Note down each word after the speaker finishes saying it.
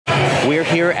We're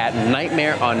here at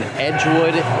Nightmare on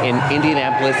Edgewood in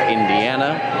Indianapolis,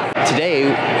 Indiana. Today,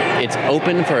 it's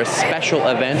open for a special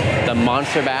event, the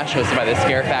Monster Bash, hosted by the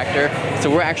Scare Factor. So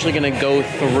we're actually gonna go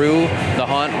through the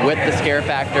haunt with the Scare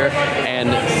Factor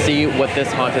and see what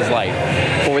this haunt is like.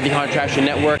 For the Haunt Attraction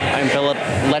Network, I'm Philip.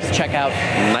 Let's check out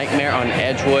Nightmare on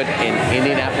Edgewood in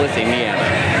Indianapolis,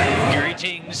 Indiana.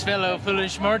 Greetings, fellow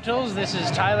foolish mortals. This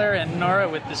is Tyler and Nora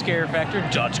with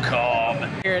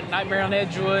thescarefactor.com. Here at Nightmare on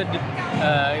Edgewood,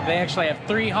 they actually have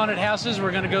 3 haunted houses.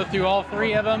 We're going to go through all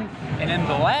 3 of them. And in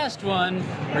the last one,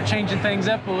 we're changing things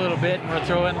up a little bit, and we're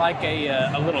throwing like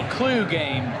a little clue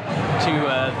game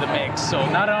to the mix. So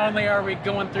not only are we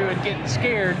going through and getting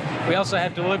scared, we also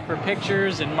have to look for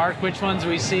pictures and mark which ones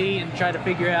we see and try to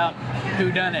figure out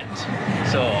who done it.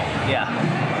 So yeah,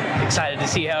 excited to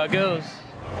see how it goes.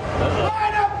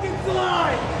 Line up against the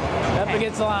line! Up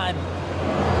against the line.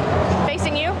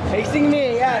 Facing you? Facing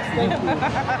me, yes, thank you.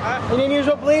 Any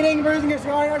unusual bleeding, bruising, or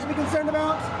scarring I should be concerned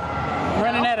about?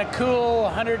 Running at a cool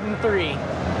 103. I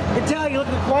can tell you look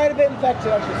quite a bit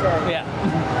infected, I should say.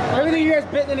 Yeah. Everything you guys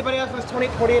bitten anybody else in the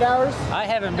last 48 hours? I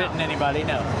haven't bitten anybody,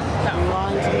 no. You're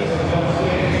lying to me.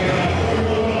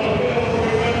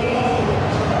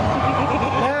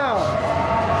 Now,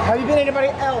 have you bitten anybody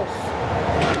else?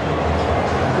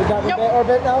 Nope. Or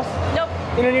bitten else? Nope.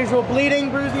 Any unusual bleeding,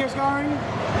 bruising, or scarring?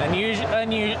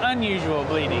 Unusual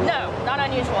bleeding. No, not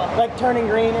unusual. Like turning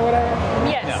green or whatever?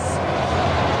 Yes. No.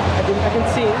 I can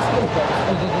see it.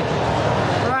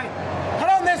 Alright, head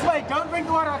on this way. Don't drink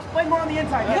the water. I'll explain more on the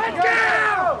inside. Let's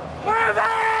go! Move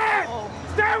it!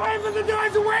 Stay away from the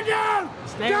doors and windows!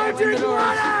 Don't drink the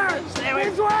water! Stay away.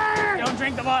 This way! Don't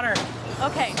drink the water.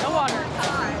 Okay, no water.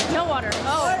 No water.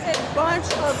 Oh. What a bunch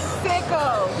of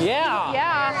sickos. Yeah.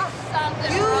 Yeah.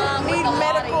 You need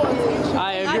medical attention.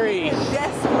 I agree.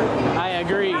 Desperately. I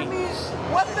agree. I mean,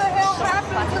 what the hell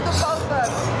happened to the both of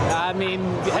us? I mean,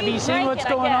 have you seen drank what's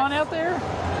it, I going guess. on out there?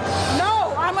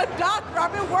 No, I'm a doctor.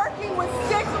 I've been working with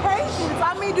sick patients.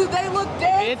 I mean, do they look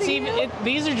dead It's to even. you?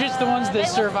 These are just the ones that they look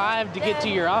survived to get to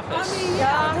your I office. mean,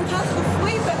 yeah, they're just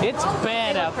asleep. At It's home.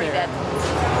 bad out Pretty there. dead.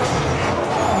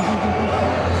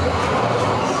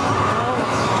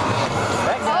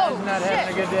 That guy's Oh, not shit.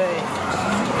 having a good day.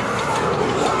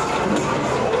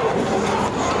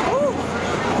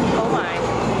 Oh my.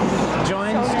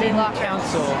 Join So many student lockers.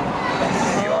 council.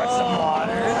 You want some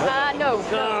water? No.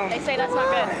 They say that's not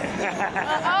good.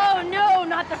 Oh no,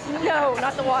 not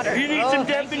the water. You need some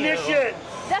definition.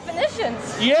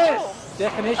 Definitions. Yes.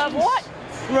 Definitions? Of what?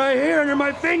 Right here under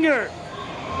my finger.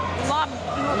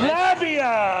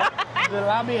 Labia. The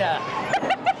labia.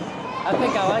 I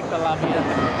think I like the labia.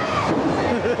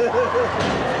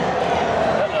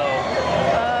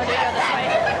 Do you go this way?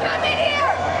 Come in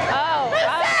here! Oh.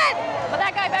 But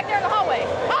that guy back there in the hallway.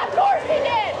 Of course he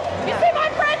did! You see my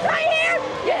friends right here?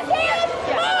 Yes.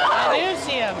 I do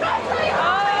see him. Oh,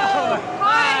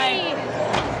 hi!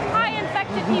 Hi,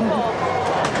 infected people.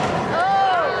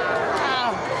 Oh.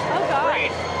 Oh, God.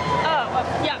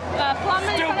 Oh, yeah.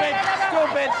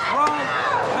 Stupid. Wrong.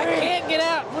 I can't get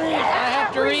out. Read. I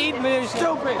have to read.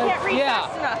 Stupid. Can't read Yeah.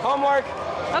 fast enough. Homework.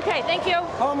 Okay, thank you.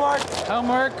 Homework.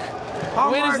 Homework.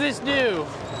 When is this due?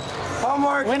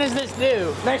 Homework. When is this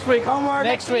due? Next week. Homework.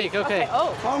 Next week. Okay.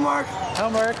 Oh. Homework.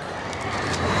 Homework.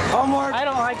 Homework. I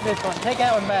don't like this one. Take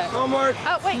that one back. Homework.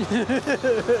 Oh, wait. It has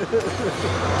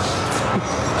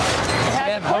I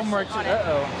a have question homework. on it.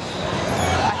 Uh-oh.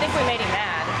 I think we made him mad.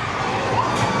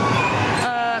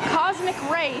 Cosmic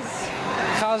rays.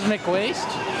 Cosmic waste.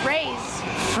 Rays.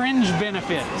 Fringe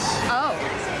benefits. Oh.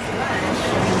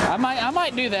 I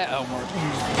might do that homework.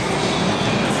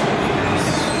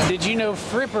 Did you know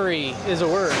frippery is a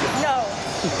word? No.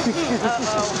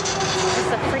 Uh-oh. This is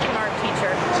a freaking art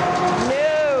teacher.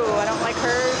 No, I don't like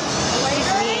her. She's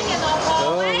mean.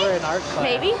 Oh, we're in art class.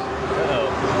 Maybe? Uh-oh.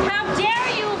 How dare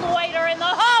you loiter in the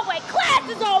hallway? Class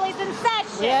is always in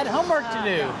session. We had homework to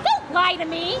do. Don't lie to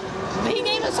me. He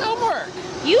gave us homework.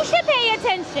 You should pay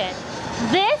attention.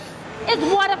 This is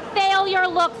what a failure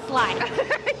looks like.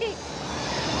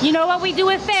 You know what we do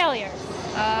with failures?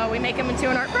 We make him into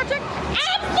an art project?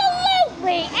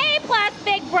 Absolutely! A+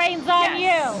 big brains on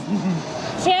Yes.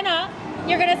 you. Chin up.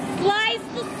 You're gonna slice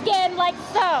the skin like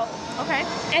so. Okay.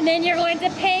 And then you're going to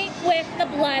paint with the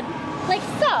blood like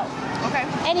so. Okay.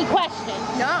 Any questions?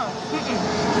 No.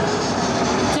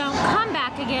 Don't come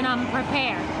back again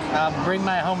unprepared. I'll bring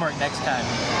my homework next time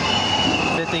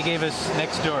that they gave us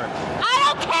next door. I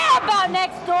don't care about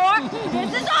next door.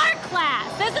 This is our class.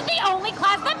 This is the only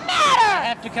class that I matters.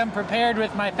 have to come prepared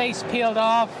with my face peeled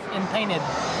off and painted.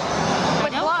 I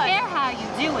don't care how you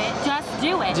do it. Just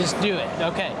do it. Just do it.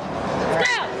 Okay.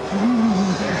 Go.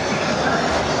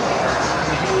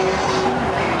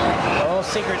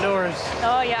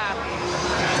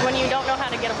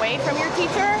 get away from your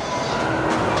teacher.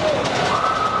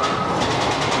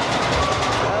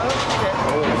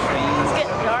 It's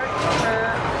getting dark.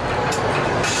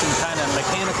 Some kind of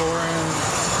mechanical room.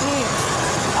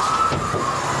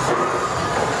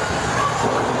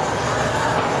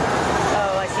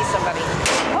 Oh, I see somebody.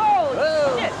 Oh,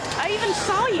 shit. I even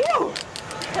saw you.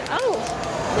 Oh.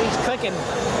 He's clicking.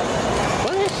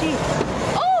 What is she?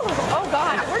 Oh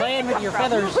God. Where did Playing you with come your from?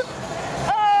 feathers.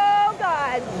 Oh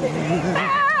God.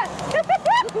 Ah!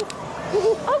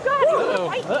 Oh God. Uh-oh.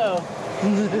 Uh-oh.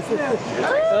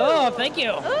 Oh, thank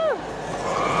you.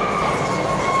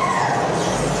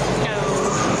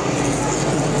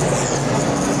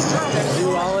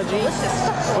 Zoology.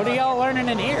 What are y'all learning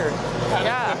in here?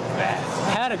 Yeah.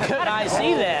 How to cook. I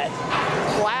see that.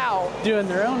 Wow. Doing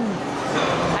their own.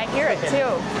 I hear it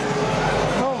too.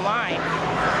 Oh my.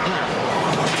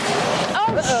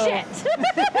 Oh shit.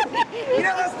 You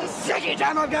know, that's the second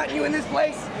time I've gotten you in this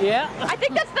place. Yeah. I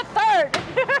think that's the third.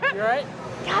 You're right.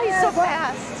 God, he's so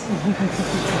fast.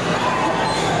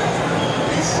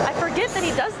 I forget that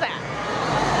he does that.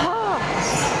 Oh.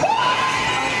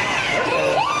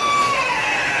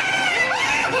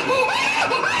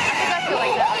 I feel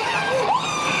like that right now.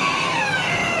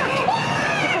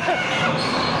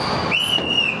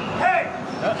 Hey!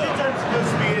 Kids aren't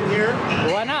supposed to be in here.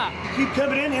 Why not? Keep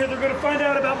coming in here, they're going to find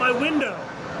out about my window.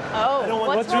 Oh, I don't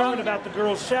want what's them wrong? knowing about the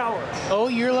girls' shower. Oh,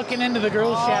 you're looking into the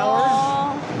girls' showers?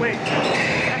 Oh, Wait,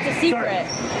 that's a secret.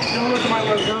 don't look at my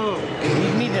logo.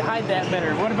 You need to hide that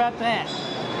better. What about that?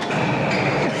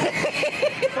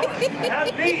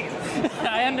 Have these.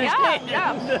 I understand.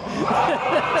 Yeah. You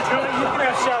can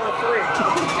have shower 3.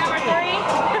 Shower 3.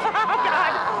 Oh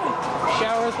God.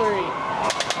 Shower 3.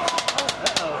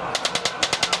 Uh-oh.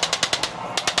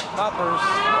 Poppers.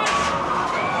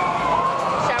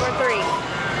 Shower 3.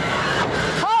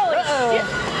 Holy shit.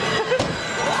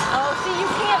 Oh, see, you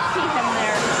can't see him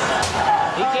there.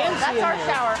 He can see That's him our there.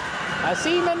 shower. I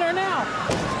see him in there now.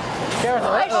 Shower 3.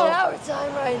 It's Uh-oh. shower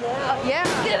time right now. Yeah.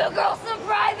 Give a girl some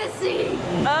privacy.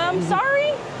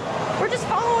 Sorry. We're just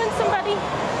following somebody.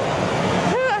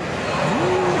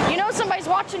 You know somebody's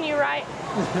watching you, right?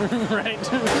 Right.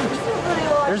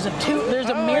 There's a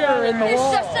mirror in the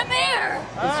wall. It's just a mirror.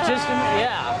 It's just a mirror.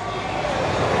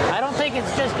 Yeah. I don't think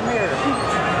it's just a mirror.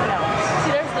 No.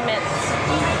 See, there's the mitts.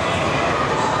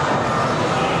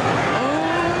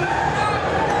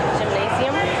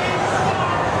 Gymnasium.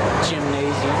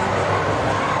 Gymnasium.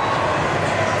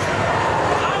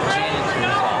 Janitor's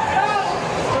office.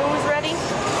 Who's ready?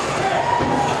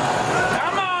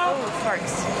 Come on! Oh,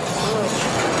 sparks.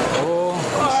 Oh,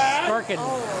 he's sparking.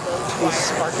 He's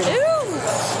sparking. Ooh!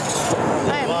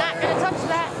 I am not gonna touch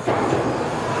that.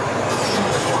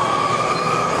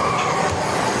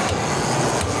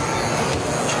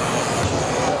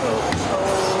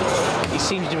 He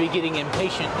seems to be getting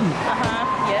impatient.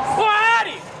 Yes. Well,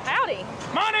 howdy! Howdy.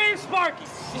 My name's Sparky. You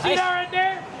see Hey. that right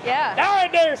there? Yeah. That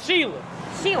right there is Sheila.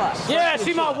 Sheila. Yeah,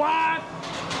 she my wife,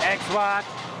 ex-wife,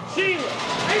 Sheila.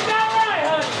 Ain't that right,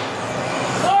 honey?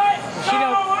 What? She No,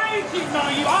 don't- I ain't cheating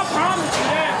on you. I promise you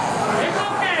that. It's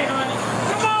okay, honey.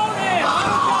 Come on in.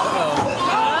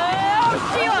 Oh,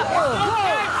 Sheila. It's all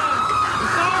right.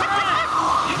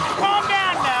 You can calm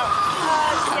down now.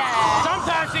 Yeah.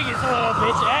 Sometimes she gets a little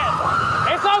bitch ass.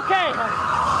 It's okay, honey.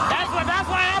 That's what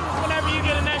happens whenever you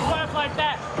get an ex-wife like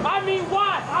that. I mean,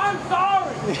 wife. I'm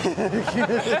sorry.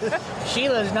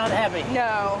 Sheila's not happy.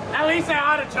 No. At least say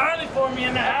hi to Charlie for me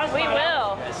in the house. We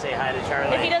will. Let's say hi to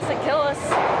Charlie. If he doesn't kill us.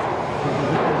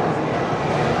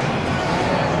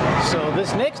 So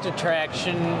this next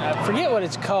attraction, I forget what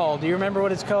it's called. Do you remember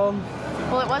what it's called?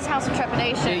 Well, it was House of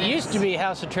Trepidation. It used to be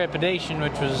House of Trepidation,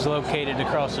 which was located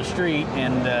across the street,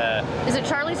 and Is it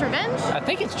Charley's Revenge? I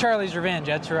think it's Charley's Revenge.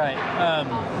 That's right.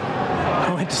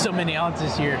 I went to so many haunts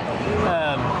this year.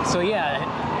 So yeah,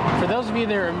 for those of you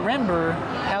that remember,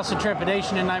 House of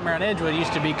Trepidation and Nightmare on Edgewood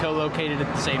used to be co-located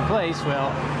at the same place.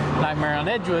 Well, Nightmare on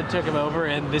Edgewood took them over,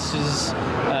 and this is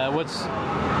what's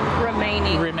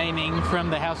remaining from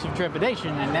the House of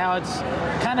Trepidation, and now it's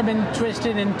kind of been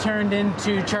twisted and turned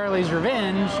into Charley's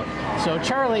Revenge. So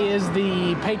Charley is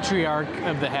the patriarch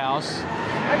of the house,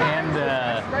 and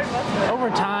over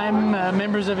time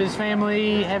members of his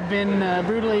family have been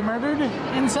brutally murdered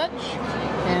and such,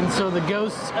 and so the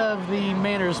ghosts of the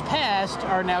manor's past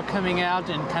are now coming out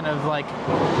and kind of like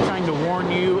trying to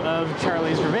warn you of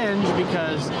Charley's Revenge,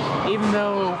 because even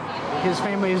though his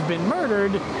family has been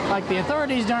murdered, like, the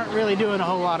authorities aren't really doing a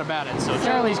whole lot about it, so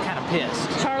Charley's kind of pissed.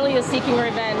 Charley is seeking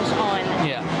revenge on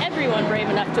Yeah. everyone brave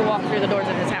enough to walk through the doors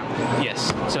of his house.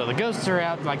 Yes, so the ghosts are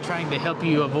out like trying to help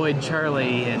you avoid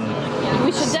Charley, and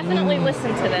We should definitely listen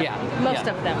to them. Yeah, Most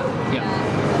yeah. of them.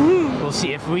 yeah. We'll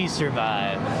see if we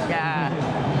survive. Yeah.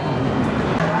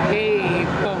 Hey,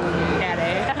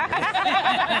 daddy.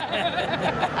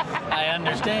 I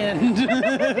understand. You're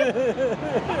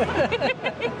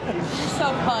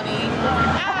so funny.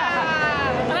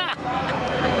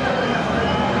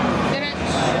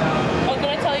 Oh, can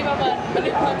I tell you about my new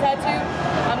tattoo?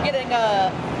 I'm getting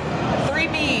 3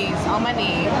 bees on my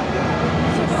knee.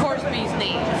 Of course, bees'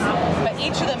 knees. But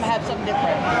each of them have something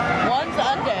different. One's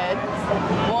undead,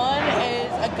 one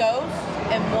is a ghost,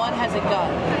 and one has a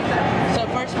gun. So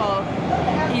first of all,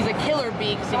 he's a killer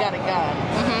bee because he got a gun.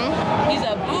 He's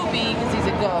a boo bee because he's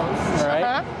a ghost.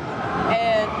 Right?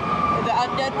 And the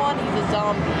undead one, he's a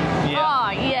zombie. Yeah. Oh,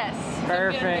 yes. I'm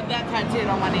gonna Perfect. get that tattooed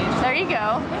on my knees. There you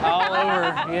go. All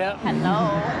over. Yep.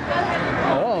 Hello.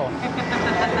 Oh.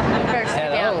 Better sit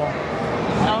down. Hello.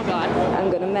 Oh, God. I'm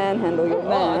gonna manhandle your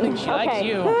Oh, I man. think she likes Okay.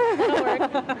 you. That'll work.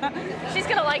 She's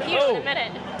going to like you in a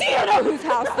minute. Do you know whose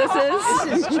house this is?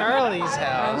 This is Charley's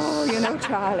house. Oh, you know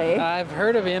Charley. I've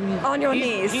heard of him. On your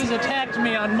knees. He's attacked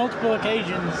me on multiple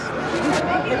occasions.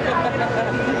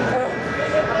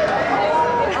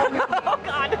 Oh,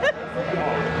 God.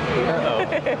 Uh-oh.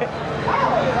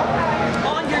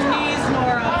 On your knees,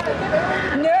 Nora.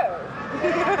 No.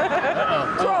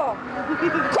 Crawl.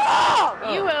 Crawl!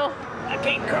 You will. I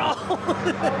can't crawl.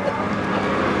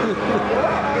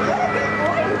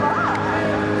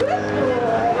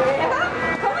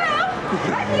 Come out.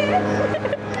 Right here.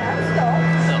 Stop.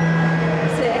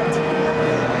 Sit.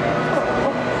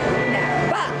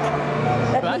 Now, back.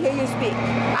 Let Back? me hear you speak.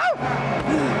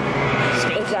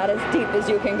 Is that as deep as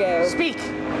you can go? Speak.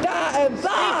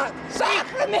 Back! Back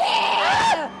from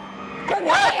here! From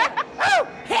here! Oh!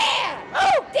 Here!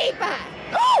 Oh! Deeper!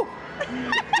 Oh!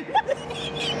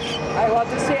 I want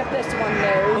to see if this one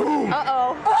knows.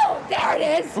 Uh-oh. Oh! There it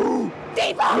is!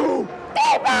 Deeper!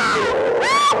 Deeper!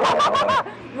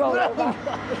 Roll over!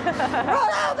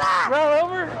 Roll over! Roll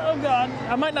over? Oh, God.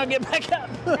 I might not get back up.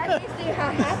 Let me see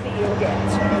how happy you'll get.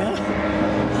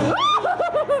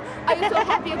 Are you so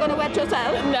happy you're gonna wet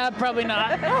yourself? Nah, probably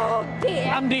not. Oh dear!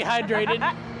 I'm dehydrated.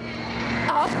 Up.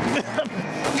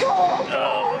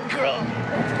 Oh, crawl.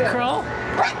 Crawl?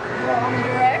 Wrong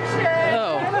direction.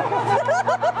 Oh.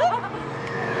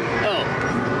 Oh.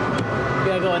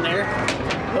 Gotta go in there.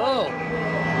 Oh.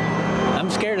 I'm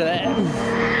scared of that.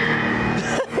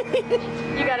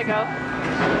 You got to go.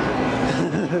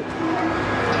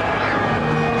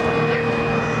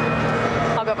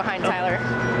 I'll go behind Tyler.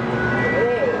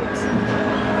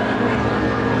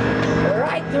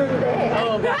 Right through there.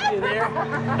 Oh, got you there.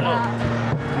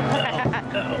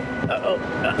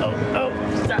 Oh.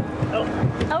 Stop. Oh.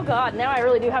 Oh, God. Now I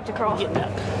really do have to crawl. Get up.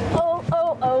 Oh,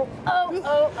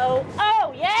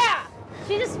 yeah!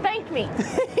 She just spanked me.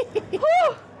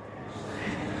 Whew.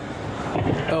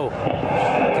 Oh.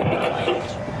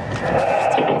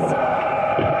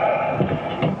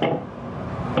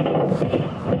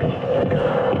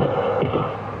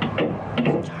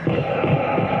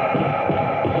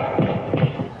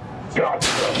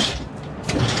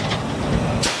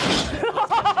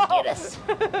 Get us.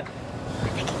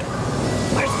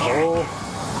 Where's Mary? Oh.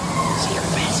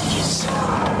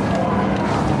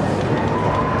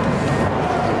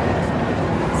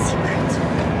 Secret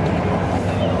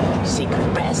passages.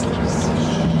 Secret passages.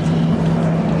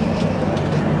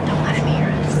 Don't let him hear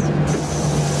us.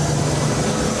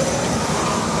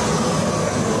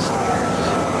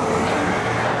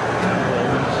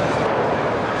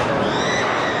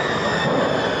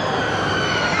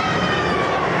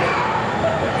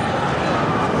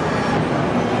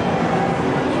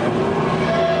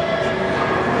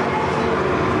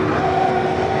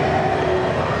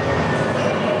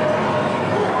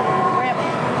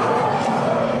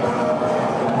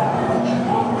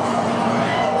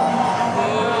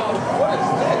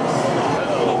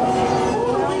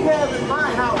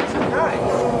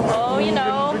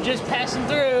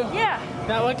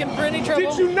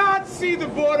 Did you not see the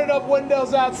boarded up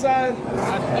windows outside?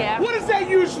 Yeah. What does that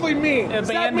usually mean? Does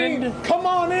that Abandoned. mean come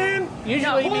on in?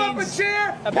 Usually pull up a means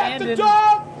chair, pet the abandoned.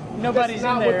 dog? Nobody's That's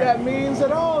not in there. what that means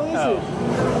at all, is Oh. it?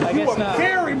 I You guess are not.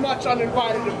 very much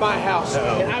uninvited in my house,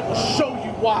 and I will show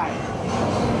you why.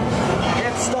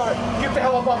 Head start. Get the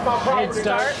hell up off my property. Head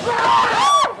start.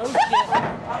 Oh, Oh shit. I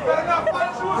better not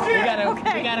find you again.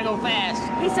 We gotta go fast.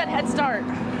 He said head start.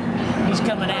 He's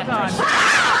coming after us.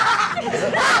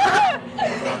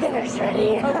 Dinner's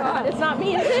ready. Oh God, it's not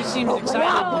me, is She it? seems excited.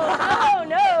 Oh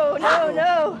no, no,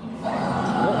 no.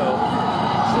 Uh-oh.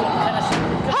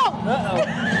 Oh!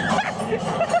 Uh-oh.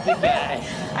 Big guy.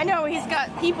 I know, he's got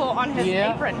people on his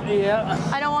apron. Yeah.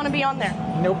 I don't want to be on there.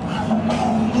 Nope. No,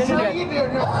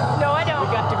 I don't.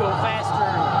 We got to go faster.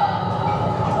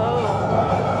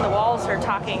 Oh, the walls are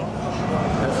talking.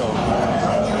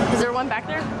 Is there one back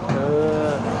there?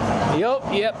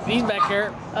 Yep, he's back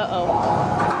here.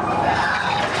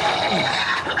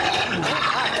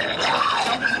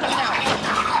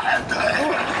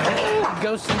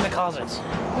 Ghosts in the closets.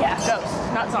 Yeah, ghosts,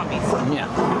 not zombies. Yeah.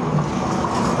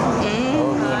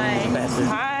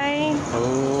 Hi.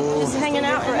 Oh. Just hanging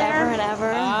out in there. Forever and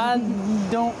ever. I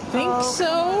don't think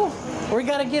so. We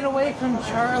gotta get away from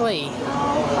Charlie.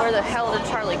 Where the hell did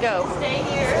Charlie go? Stay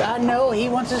here. I know, he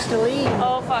wants us to leave.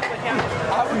 Oh, fuck, we can't.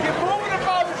 I would get moving if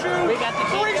I was you. We got to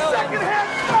keep 3 going. second head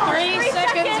start. 3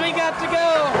 seconds, we got to go.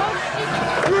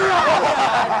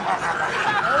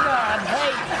 Hold on,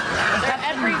 hey. They're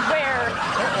everywhere.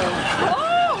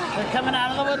 They're coming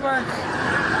out of the woodwork.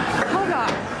 Oh,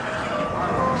 God.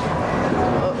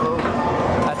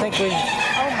 I think we...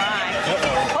 Oh, my.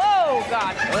 Oh,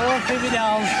 God. Oh, baby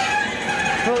dolls.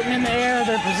 Floating in the air,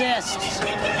 they're possessed.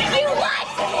 You lied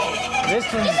to me! This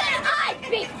You one's... said I'd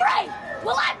be free!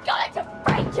 Well, I'm going to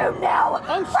free you now!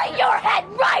 Free your head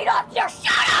right off your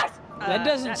shoulders! That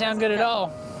doesn't sound good at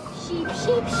all. Sheep,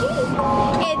 sheep, sheep.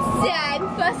 It's time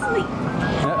for sleep.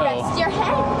 Uh-oh. Rest your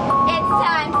head. It's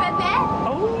time for bed.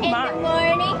 Oh, In my. the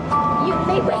morning, you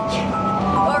may wake.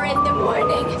 Or in the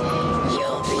morning,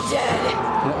 you'll be dead.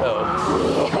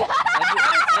 Uh-oh.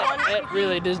 That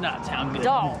really does not sound good.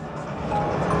 Doll.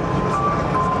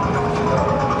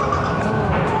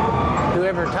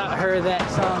 Whoever taught her that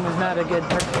song is not a good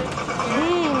person.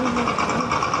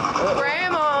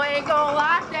 Grandma ain't gonna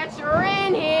like that you're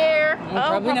in here.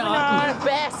 Probably not. You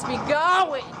best be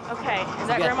going. Okay, is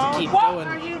that We got Grandma? to keep What going.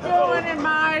 are you doing in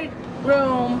my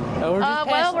room? Oh, we're just Well,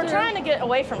 past we're her. trying to get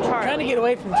away from Charlie. Trying to get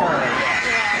away from Charlie.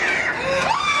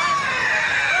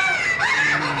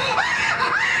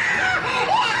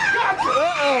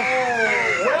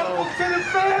 Welcome to the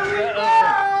family.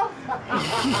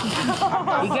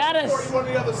 He got us. On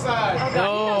the other side. Oh, God, he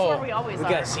knows where we always we are.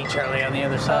 gotta see Charlie on the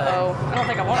other side. Uh-oh. I don't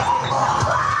think I want to.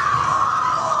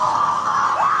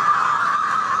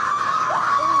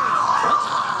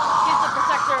 He's the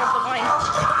protector of the wine.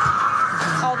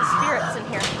 All the spirits in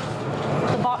here.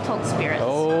 The bottled spirits.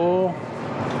 Oh,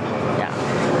 Yeah.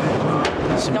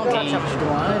 some Don't touch aged him.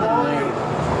 wine in there.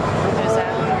 Who's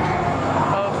that?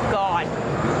 Oh, God.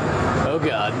 Oh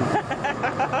God.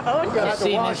 Got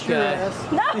Seen this guy.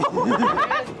 No!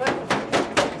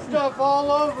 Stuff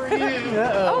all over you.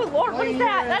 Oh, Lord, what is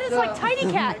that? That is like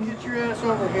Tiny Cat. Get your ass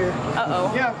over here.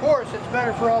 Uh-oh. Yeah, of course, it's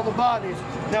better for all the bodies.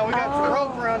 Now we got some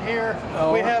rope around here.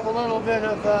 Oh. We have a little bit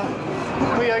of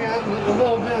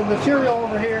material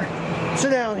over here.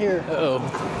 Sit down here. Uh-oh.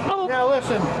 Now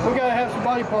listen, we gotta have some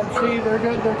body parts. See, they're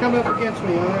good. They're coming up against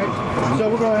me. All right. So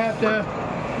we're gonna have to.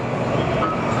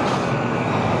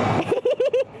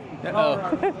 Uh-oh.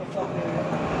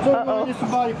 So we're gonna do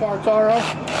some body parts. All right.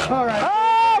 All right.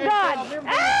 Oh, God.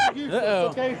 Uh-oh.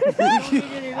 Okay. We don't need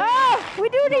any of this. Oh, we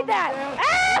do need that.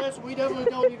 Listen, we definitely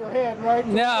don't need her head, right?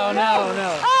 No, no,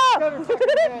 no. Oh! Cut her fucking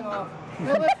head off.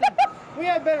 Now listen, we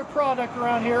had better product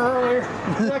around here earlier.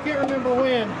 I can't remember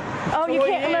when. Oh, So you what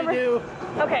can't need remember? to do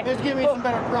Okay. is give me some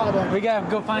better product. We gotta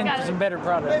go find got it. some better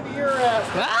product. Maybe your ass.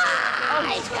 Oh,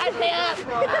 he's got me up.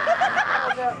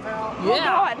 How's that, pal? Oh,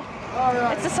 God. All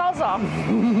right. It's a Sawzall.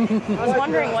 I was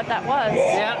wondering what that was.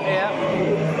 Yeah, yeah.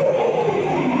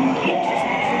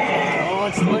 Oh,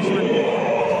 it's the bushman.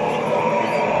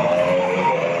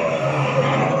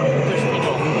 There's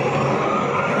people.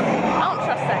 I don't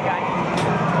trust that guy.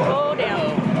 Oh, damn.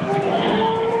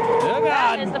 Oh,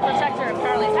 That is God. the protector of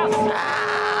Charlie's house.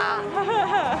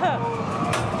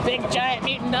 Big giant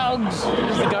mutant dogs.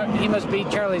 He must be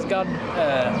Charlie's guard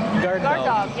Guard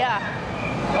dog, yeah.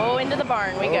 Oh, into the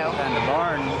barn we go. And the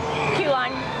barn. Queue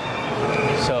line.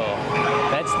 So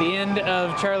that's the end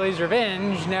of Charley's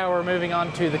Revenge. Now we're moving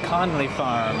on to the Conley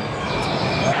Farm.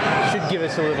 Should give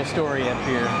us a little story up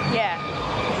here. Yeah.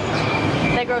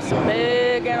 They grow some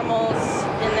big animals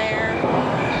in there.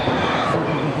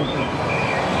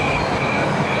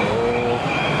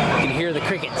 Oh, you can hear the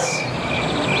crickets.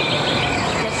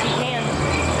 Yes, you can.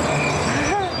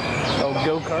 Oh,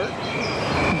 go-kart.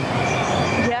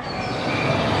 Yeah.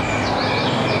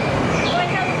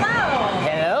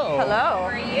 Hello. Hello. How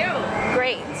are you?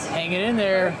 Great. Hanging in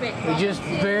there. Perfect. We just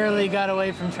barely got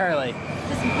away from Charlie.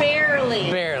 Just barely.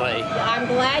 Barely. I'm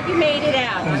glad you made it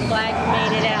out. I'm glad you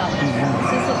made it out.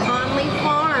 This is the Conley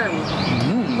Farm.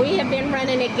 We have been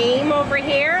running a game over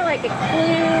here, like a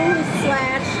clue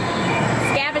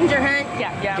 / scavenger hunt.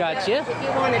 Yeah. Gotcha. If you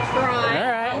want to try.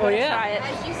 All right. Well, yeah.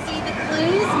 As you see the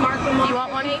clues, mark them. Do you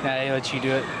want one? Nah, let you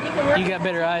do it. You got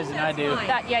better eyes than I do.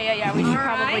 Yeah. We should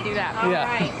probably do that. All Yeah.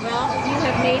 right. Well, you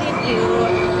have made it.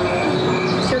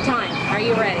 It's your time. Are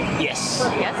you ready? Yes.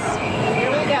 Yes. Here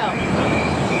we go.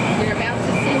 You're about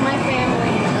to see my family.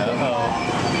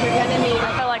 You're gonna need I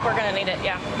it. feel like we're gonna need it.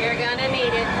 Yeah. You're gonna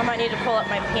need it. I might need to pull up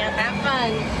my pants. Have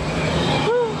fun.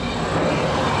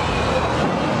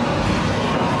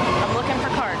 I'm looking for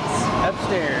cards.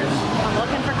 Upstairs. I'm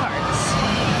looking for cards.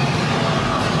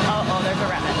 Oh, there's a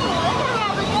rabbit. We're gonna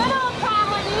have a good old time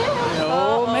with you.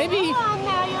 Oh, maybe. Come on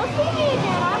now, you'll see me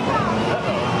again. I promise.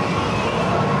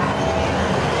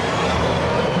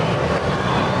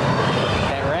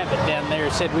 That rabbit down there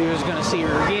said we was gonna see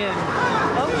her again.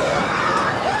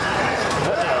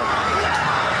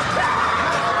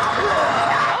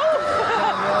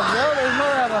 No, there's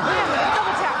more of them.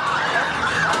 Double tap.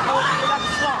 Oh, that's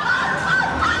swamp.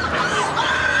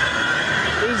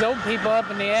 These old people up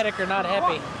in the attic are not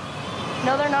happy.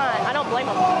 No, they're not. I don't blame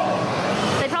them.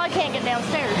 They probably can't get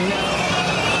downstairs.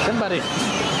 Somebody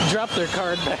dropped their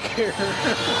card back here.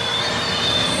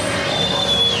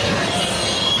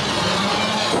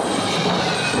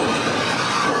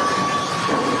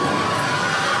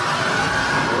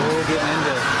 Oh, getting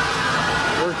into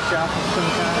workshop of some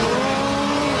kind.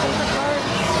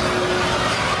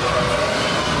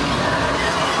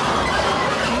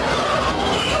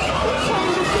 Came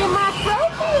to see my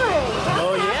trophy ring.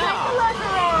 Oh, Take yeah. a look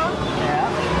around.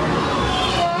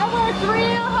 Yeah, I worked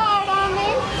real hard on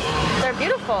these. They're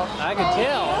beautiful. I can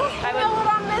tell. You know what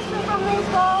I'm missing from these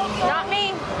dolls? Not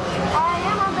me.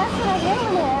 I'm missing a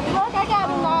human head. Look, I got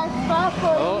a nice spot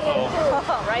for you here, too.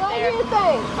 Right What there. do you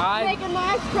think? I- Make a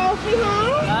nice trophy,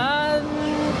 huh?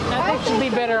 I think she'd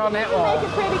be better on that wall. Make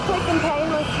it pretty quick and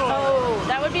painless for you. Oh,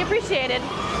 that would be appreciated.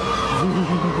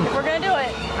 If we're gonna do it,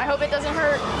 I hope it doesn't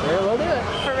hurt Yeah, we'll do it.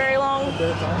 for very long.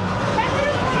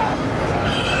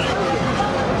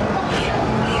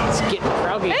 It's getting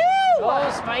froggy. Ew!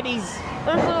 Oh, Spidey's.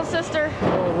 There's little sister.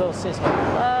 Oh, little sister.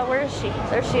 Where is she?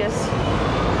 There she is.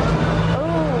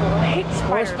 Oh, I hate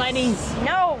More spiders. Spideys.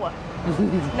 No.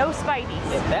 No Spideys.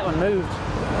 That one moved.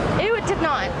 Ew, it did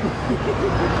not.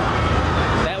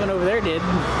 That one over there did.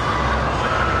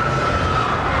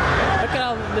 Look at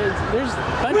all, there's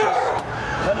bunches.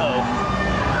 Uh-oh.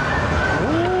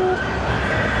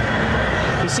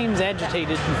 He seems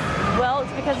agitated. Well,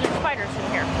 it's because there's spiders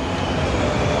in here.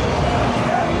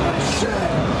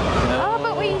 No. Oh,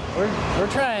 but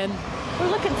We're trying. we're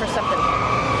looking for something.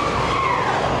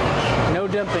 No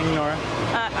dumping, Nora.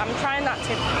 I'm trying not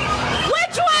to.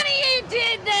 Which one of you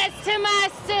did this to my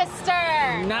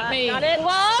sister? Not me. Not it.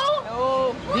 Whoa!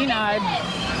 Oh, denied.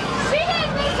 She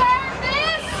didn't deserve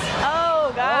this!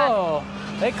 Oh God. Oh,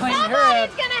 they cleaned her up.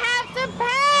 Somebody's gonna have to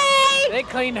pay! They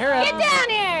cleaned her up. Get down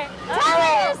here! Tell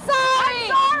her you're sorry!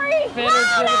 I'm sorry. Fed her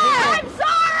to the people. I'm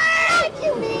sorry! Like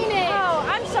you mean it! Oh,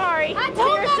 I'm sorry. I To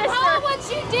told your my sister. pa what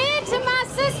you did to my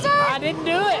sister! I didn't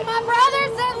do it. My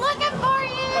brothers are looking for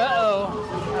you!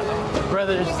 Uh-oh.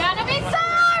 Brothers. You're gonna be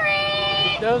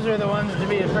sorry! Those are the ones to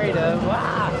be afraid of.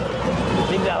 Wow.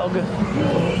 Big dog.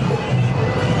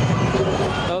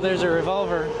 Oh, there's a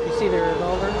revolver. You see the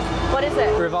revolver? What is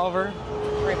it? Revolver.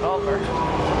 Revolver.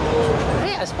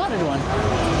 Hey, I spotted one.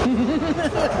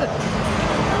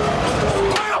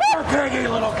 Piggy,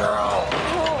 little girl!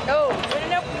 Oh, no.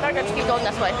 Nope. I got to keep going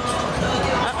this way.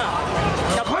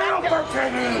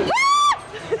 Piggy!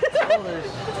 Oh,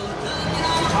 there's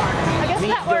I guess meat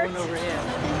that going worked. overhead.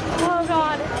 Oh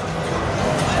God.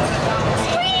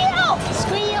 Squeal!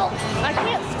 Squeal! I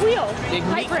can't squeal. Big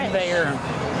meat Pipe wrench. conveyor.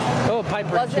 Oh, pipe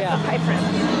wrench, Was it yeah. a pipe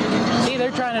wrench? See,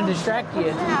 they're trying to distract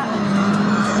you.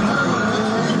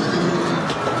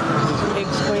 Pig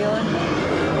squealing.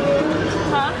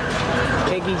 Huh?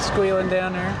 Piggy squealing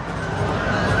down there.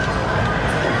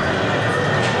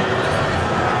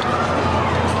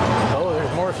 Oh,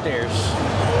 there's more stairs.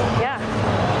 Yeah.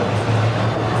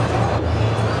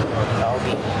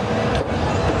 Doggy.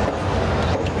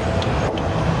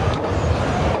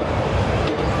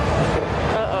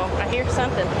 Uh-oh. I hear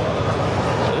something.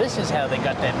 So this is how they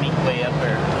got that meat way up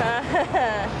there.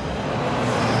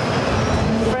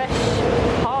 Fresh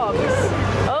hogs.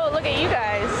 Oh, look at you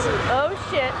guys. Oh,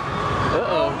 shit.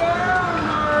 Uh-oh.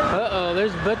 Uh-oh,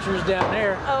 there's butchers down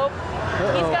there. Oh.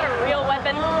 He's got a real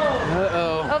weapon.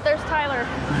 Uh-oh. Oh, there's Tyler.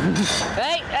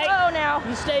 Hey, hey! Oh, now.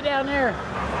 You stay down there.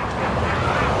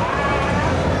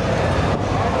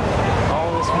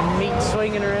 All this meat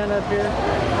swinging around up here.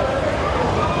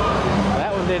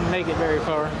 That one didn't make it very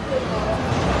far.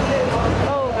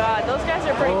 Oh, God. God, those guys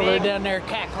are pretty Oh, big. they're down there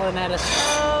cackling at us.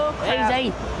 Oh, crap.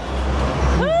 Easy.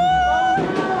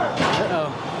 Uh-oh.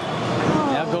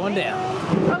 Now going down.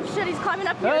 Oh shit, he's climbing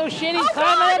up here. Oh shit, he's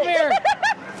climbing up here.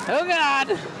 Oh God.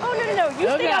 Oh no. You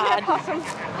Oh, stay down there, God. possum.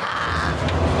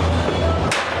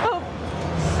 Oh.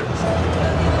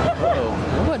 Uh-oh.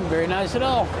 That wasn't very nice at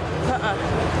all.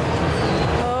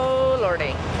 Oh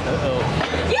lordy. Uh-oh.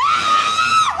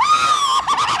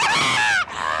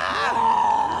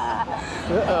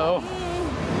 Uh-oh.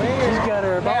 She's got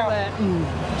her about that.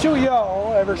 Do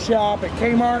y'all ever shop at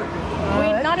Kmart?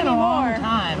 Not anymore.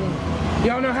 Time.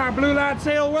 Y'all know how blue light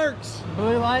sale works?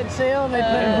 Blue light sale? They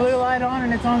put a blue light on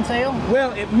and it's on sale?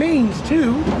 Well, it means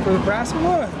 2 for the price of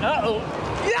 1. Uh-oh.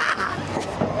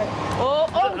 Oh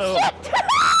shit!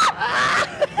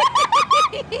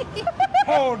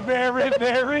 Hold very,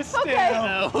 very still.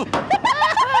 Oh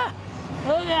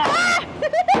God.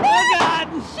 Oh God.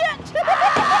 Shit!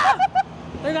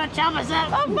 They're gonna chop us up.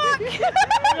 Oh fuck! They're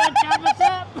gonna chop us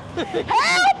up.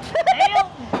 Help! Help!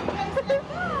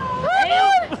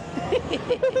 Help!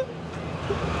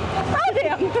 Oh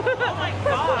damn! Oh my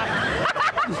God.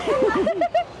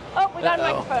 Oh, we got a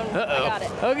microphone. I got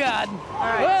it. Oh God.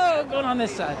 right. Whoa, going on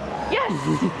this side. Yes!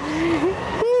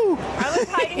 Woo. I was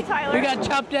hiding, Tyler. We got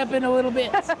chopped up in a little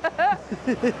bit. Let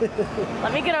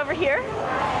me get over here.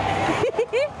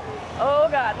 Oh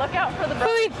God, look out for the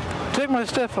bird. Took my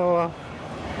stuff off.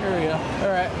 There we go. All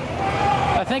right.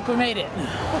 I think we made it.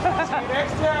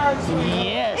 Next time.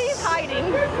 Yes. He's hiding.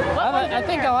 What was I in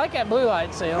think there? I like that blue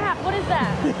light sale. Crap, what is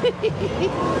that?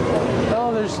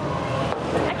 Oh, there's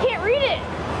I can't read it.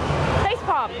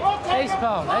 Facepalm. face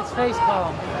palm. That's face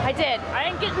palm. I did. I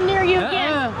ain't getting near you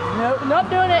again. Nope. Not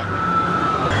doing it.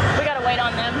 We gotta wait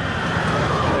on them.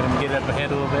 Let him get up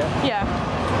ahead a little bit. Yeah.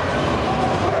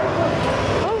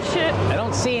 Oh shit. I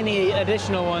don't see any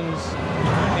additional ones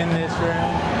in this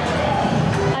room.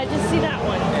 I just see that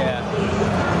one. Yeah.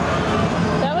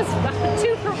 That was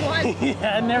 2 for 1.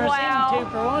 Yeah, I've never Wow. seen a 2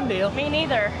 for 1 deal. Me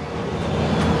neither.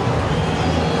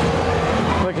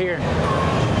 Look here.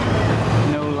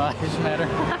 No lives matter.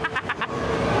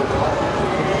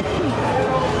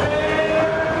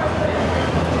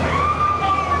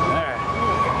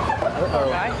 Poor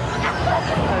guy.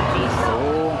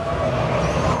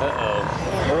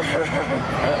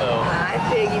 Hi,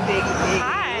 piggy, piggy, piggy.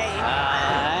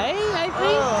 Hi. I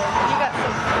think. Oh, you got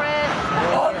some fresh.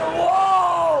 On the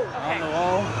wall! On the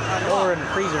wall. Or in the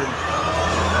freezer.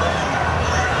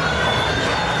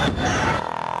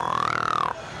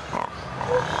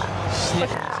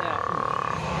 Sniffing us out.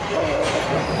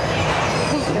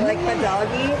 You like my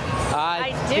doggy?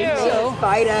 I do. think so.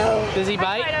 Fido. Does he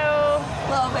bite? Fido.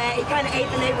 Little bit. He kind of ate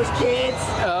the neighbor's kids.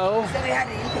 Oh, So we had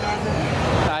to euthanize him.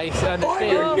 I On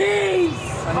your understand. knees!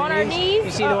 On our knees?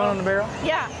 You see the one on the barrel?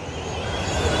 Yeah.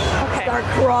 Okay. Start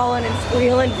crawling and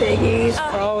squealing, piggies.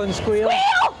 Crawl and squeal.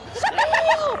 Squeal!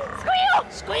 Squeal! Squeal!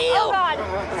 Squeal! Oh God!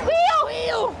 Squeal!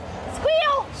 Squeal!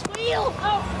 Squeal! Squeal!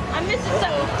 Oh, I'm missing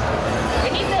something. We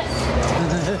need this.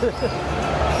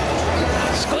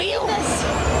 Squeal! This.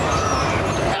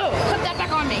 Oh, put that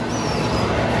back on me.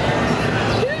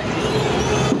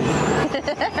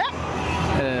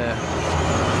 Yeah.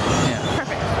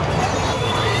 Perfect.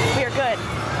 We are good.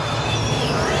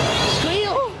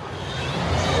 Squeal!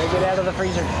 They get out of the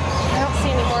freezer. I don't see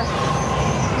any more.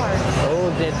 Oh,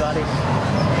 dead bodies.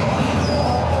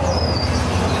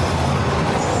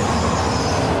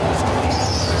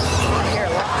 I hear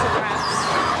lots of rats.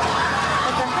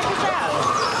 What the heck is that?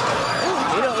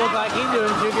 He don't look like he's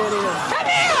doing too good either. Come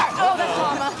here! Oh, that's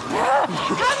Mama.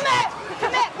 Come here!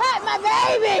 Come here! Pet my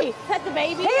baby! Pet the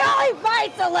baby? He only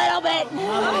bites a little bit.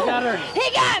 Mama got her. He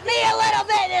got me a little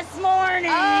bit this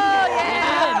morning. Oh,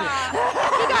 yeah.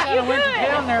 He got you Kind of went to good.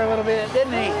 town there a little bit,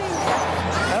 didn't he?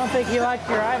 I don't think he liked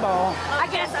your eyeball. I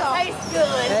guess it tastes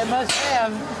good. It must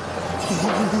have.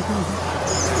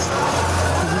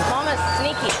 Mama's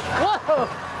sneaky. Whoa!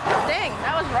 Dang,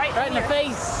 that was right Right in the here.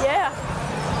 face. Yeah.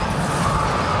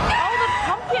 All the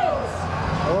pumpkins.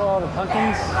 Oh, all the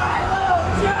pumpkins.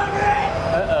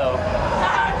 Uh-oh.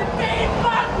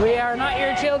 We are not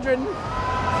your children.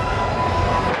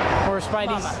 Or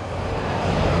Spidey's. Mama.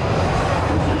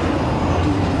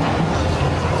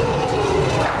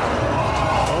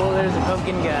 Oh, there's a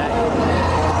pumpkin guy.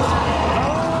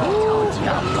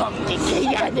 Pumpkin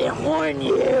king, I didn't warn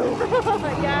you.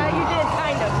 Yeah, you did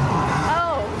kind of.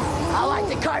 Oh, I like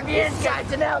to carve your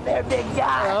insides and out there, big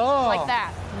guy. Oh. like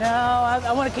that. No,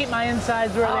 I want to keep my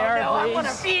insides where they are, no, I please. want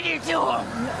to feed you to him.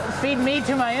 Feed me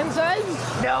to my insides?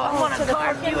 No, I want to to the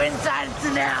carve pumpkin? you insides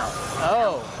and out.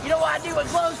 Oh. You know why what I do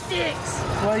with glow sticks.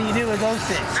 What do you do with those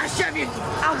sticks? I shove you,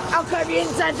 I'll cover you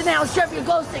inside and out, shove your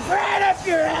glow stick right up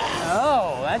your ass.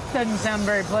 Oh, that doesn't sound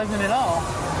very pleasant at all.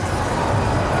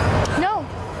 No.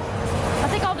 I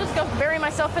think I'll just go bury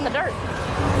myself in the dirt.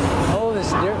 Oh, this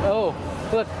dirt. Oh,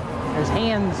 look, there's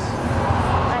hands.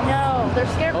 I know. They're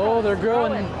scared. Oh, they're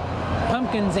growing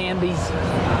pumpkin zombies.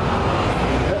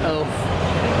 Uh-oh.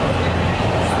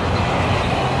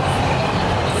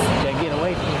 Gotta get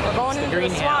away from We're going the into the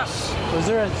greenhouse. swamp. Was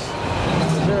there a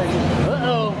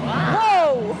uh-oh.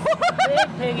 Whoa! Big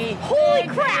piggy. Holy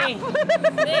Big crap! piggy.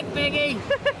 Big piggy.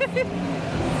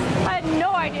 I had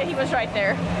no idea he was right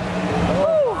there.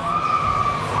 Oh,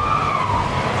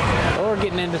 we're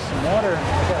getting into some water. We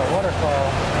got a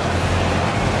waterfall.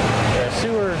 Or a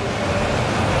sewer.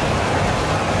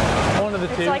 One of the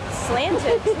two. It's like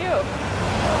slanted too.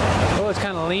 Oh, it's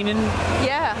kind of leaning.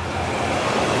 Yeah.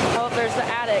 Oh, there's the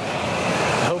attic.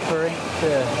 Hopefully.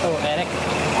 Attic.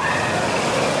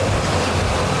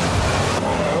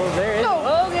 Oh, there it is.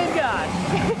 Oh, good God.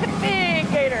 Big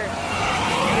gator.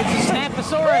 It's a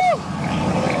Snaposaurus.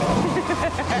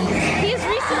 He's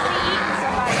recently eaten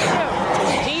somebody too.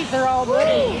 His teeth are all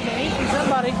bloody. He's been eating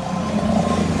somebody.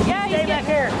 Yeah, he's Stay back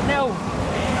here. No.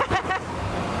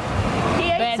 He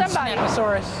ate Bad somebody.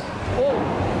 Snaposaurus.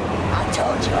 I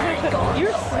told you I ain't going.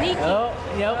 You're sneaky. Oh,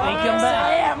 yep, he come back.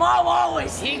 I am, I'm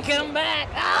always. He come back.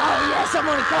 Oh yes, I'm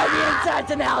gonna cover you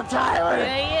inside and out, Tyler.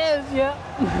 There he is, yep.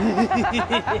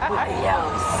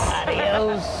 Adios.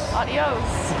 Adios. Adios.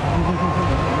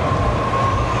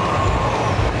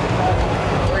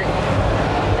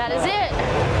 That is it.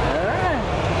 All right.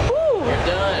 Woo. You're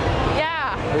done.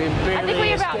 Yeah. I think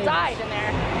we about died in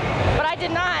there. But I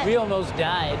did not. We almost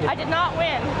died. I did not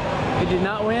win. You did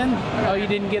not win? Oh, you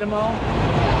didn't get them all?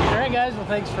 All right, guys. Well,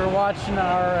 thanks for watching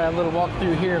our little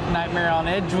walkthrough here of Nightmare on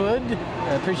Edgewood.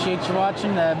 Appreciate you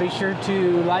watching. Be sure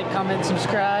to like, comment,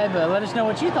 subscribe. Let us know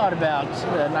what you thought about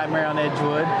Nightmare on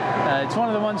Edgewood. It's one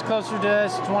of the ones closer to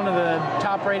us. It's one of the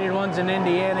top-rated ones in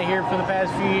Indiana here for the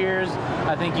past few years.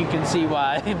 I think you can see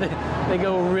why. They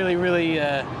go really, really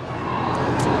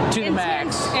to the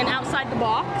max. And outside the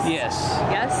box. Yes.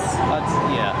 Yes.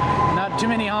 Yeah. Not too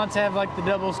many haunts have like the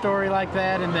double story like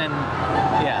that, and then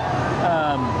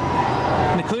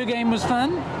the clue game was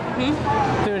fun.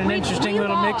 Mm-hmm. Threw an interesting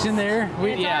little mix in there.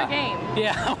 It's our game.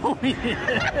 Yeah.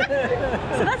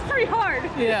 So that's pretty hard.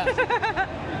 Yeah.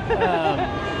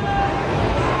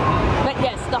 But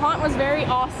yes, the haunt was very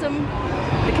awesome.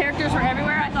 The characters were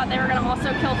everywhere. I thought they were going to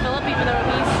also kill Philip, even though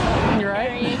he's You're right.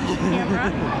 carrying the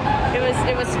camera.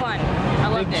 It was fun. I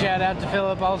loved Big it. shout out to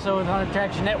Philip, also with Haunted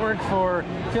Attraction Network, for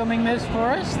filming this for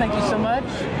us. Thank you so much.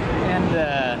 And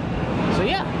so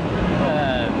yeah,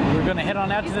 we're going to head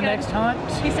on out to the next haunt.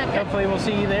 He said good. Hopefully we'll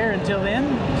see you there. Until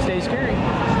then, stay scary.